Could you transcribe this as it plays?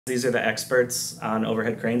These are the experts on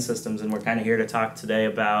overhead crane systems, and we're kind of here to talk today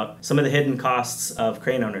about some of the hidden costs of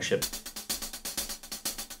crane ownership.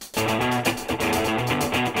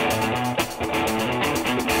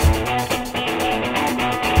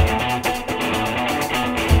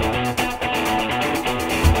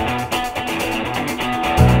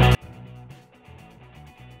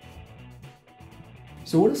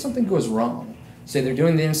 So what if something goes wrong? Say they're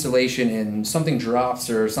doing the installation and something drops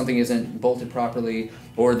or something isn't bolted properly,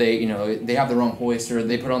 or they have the wrong hoist, or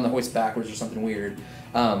they put on the hoist backwards or something weird,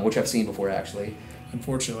 which I've seen before actually.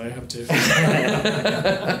 Unfortunately, I have to.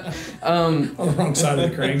 On the wrong side of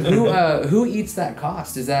the crane. Who eats that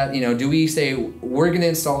cost? Is that, do we say we're going to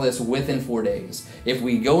install this within 4 days? If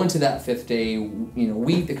we go into that 5th day,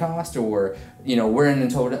 we eat the cost, or we're in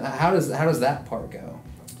total. How does that part go?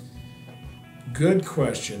 Good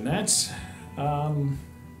question. That's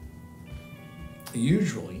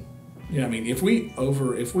usually, I mean, if we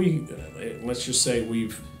let's just say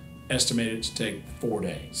we've estimated it to take 4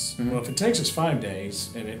 days. Mm-hmm. Well, if it takes us 5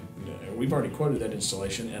 days and we've already quoted that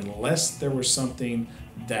installation, unless there was something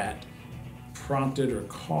that prompted or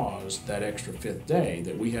caused that extra 5th day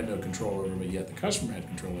that we had no control over, but yet the customer had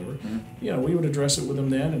control over, mm-hmm. We would address it with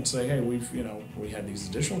them then and say, hey, we had these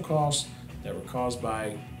additional costs that were caused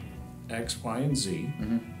by X, Y, and Z,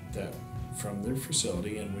 mm-hmm. that from their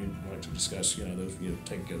facility, and we'd like to discuss, those,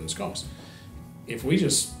 taking care of those costs. If we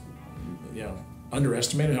just,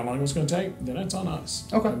 underestimated how long it was going to take, then that's on us.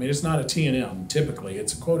 Okay. I mean, it's not a T&M. Typically,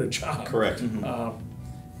 it's a quoted job. Correct. Mm-hmm.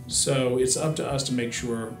 So it's up to us to make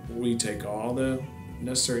sure we take all the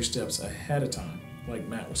necessary steps ahead of time. Like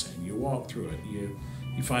Matt was saying, you walk through it. You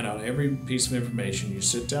find out every piece of information. You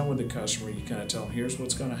sit down with the customer. You kind of tell them, here's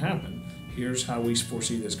what's going to happen. Here's how we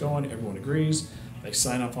foresee this going. Everyone agrees. They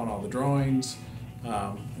sign up on all the drawings,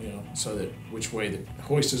 so that which way the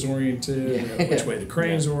hoist is oriented, which way the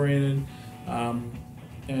crane is oriented,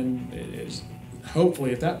 and it is,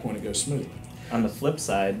 hopefully at that point it goes smoothly. On the flip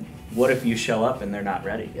side, what if you show up and they're not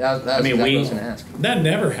ready? Yeah, that's what I was going to ask. That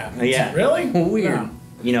never happens. Yeah. Really? Weird.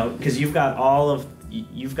 No. Because you've got all of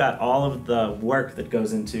the work that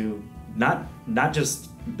goes into not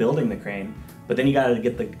just building the crane, but then you got to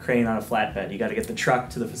get the crane on a flatbed. You got to get the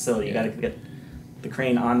truck to the facility. You got to get the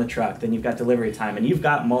crane on the truck. Then you've got delivery time, and you've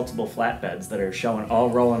got multiple flatbeds that are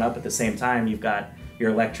all rolling up at the same time. You've got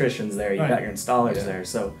your electricians there. You've got your installers there.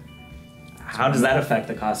 So, how does that affect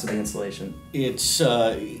the cost of the installation? It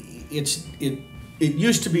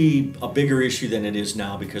used to be a bigger issue than it is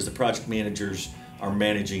now, because the project managers are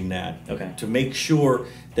managing that to make sure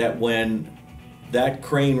that when that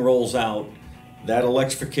crane rolls out, that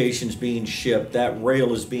electrification is being shipped, that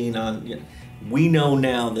rail is being on. We know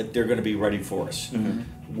now that they're going to be ready for us.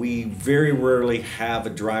 Mm-hmm. We very rarely have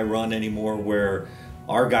a dry run anymore where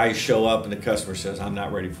our guys show up and the customer says, "I'm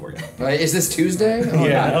not ready for you." Is this Tuesday? Oh,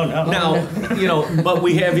 yeah. I don't know. Now, but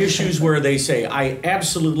we have issues where they say, "I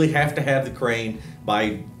absolutely have to have the crane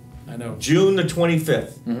by June the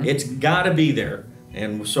 25th. Mm-hmm. It's got to be there."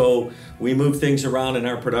 And so we move things around in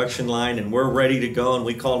our production line, and we're ready to go. And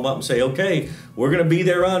we call them up and say, "Okay, we're going to be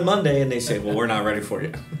there on Monday." And they say, "Well, we're not ready for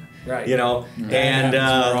you." Right. And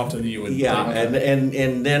more often than you would. Yeah,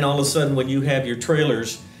 and then all of a sudden, when you have your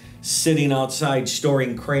trailers sitting outside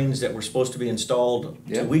storing cranes that were supposed to be installed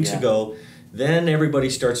 2 weeks ago, then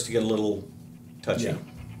everybody starts to get a little touchy. Yeah.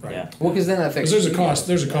 Right. Yeah. Well, because then that affects. There's a cost.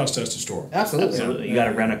 There's a cost to us to store. Absolutely. You got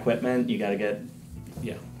to rent equipment. You got to get.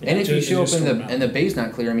 Yeah. And if you show up and the bay's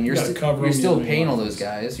not clear, I mean, you're still paying all those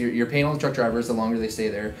guys. You're paying all the truck drivers the longer they stay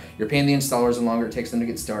there. You're paying the installers the longer it takes them to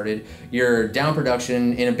get started. You're down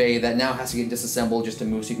production in a bay that now has to get disassembled just to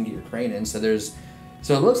move so you can get your crane in. So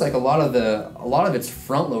it looks like a lot of it's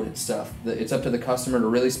front loaded stuff. It's up to the customer to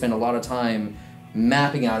really spend a lot of time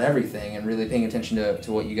mapping out everything and really paying attention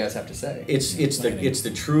to what you guys have to say. It's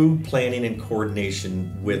the true planning and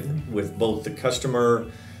coordination with both the customer,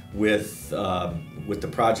 with the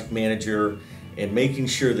project manager, and making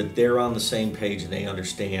sure that they're on the same page and they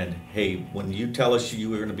understand, hey, when you tell us you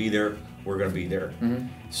were going to be there, we're going to be there. Mm-hmm.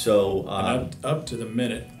 So up to the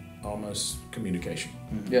minute, almost communication.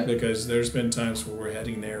 Mm-hmm. Yeah. Because there's been times where we're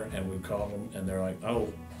heading there and we call them and they're like,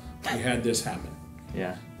 "Oh, we had this happen."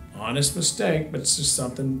 Yeah. Honest mistake, but it's just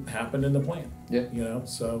something happened in the plan. Yeah.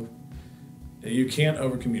 So you can't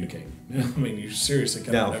over communicate. I mean, you seriously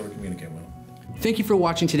cannot over communicate with them. Thank you for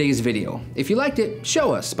watching today's video. If you liked it,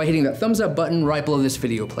 show us by hitting that thumbs up button right below this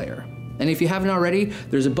video player. And if you haven't already,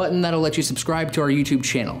 there's a button that'll let you subscribe to our YouTube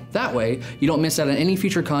channel. That way, you don't miss out on any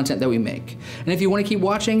future content that we make. And if you want to keep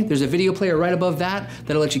watching, there's a video player right above that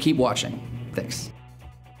that'll let you keep watching. Thanks.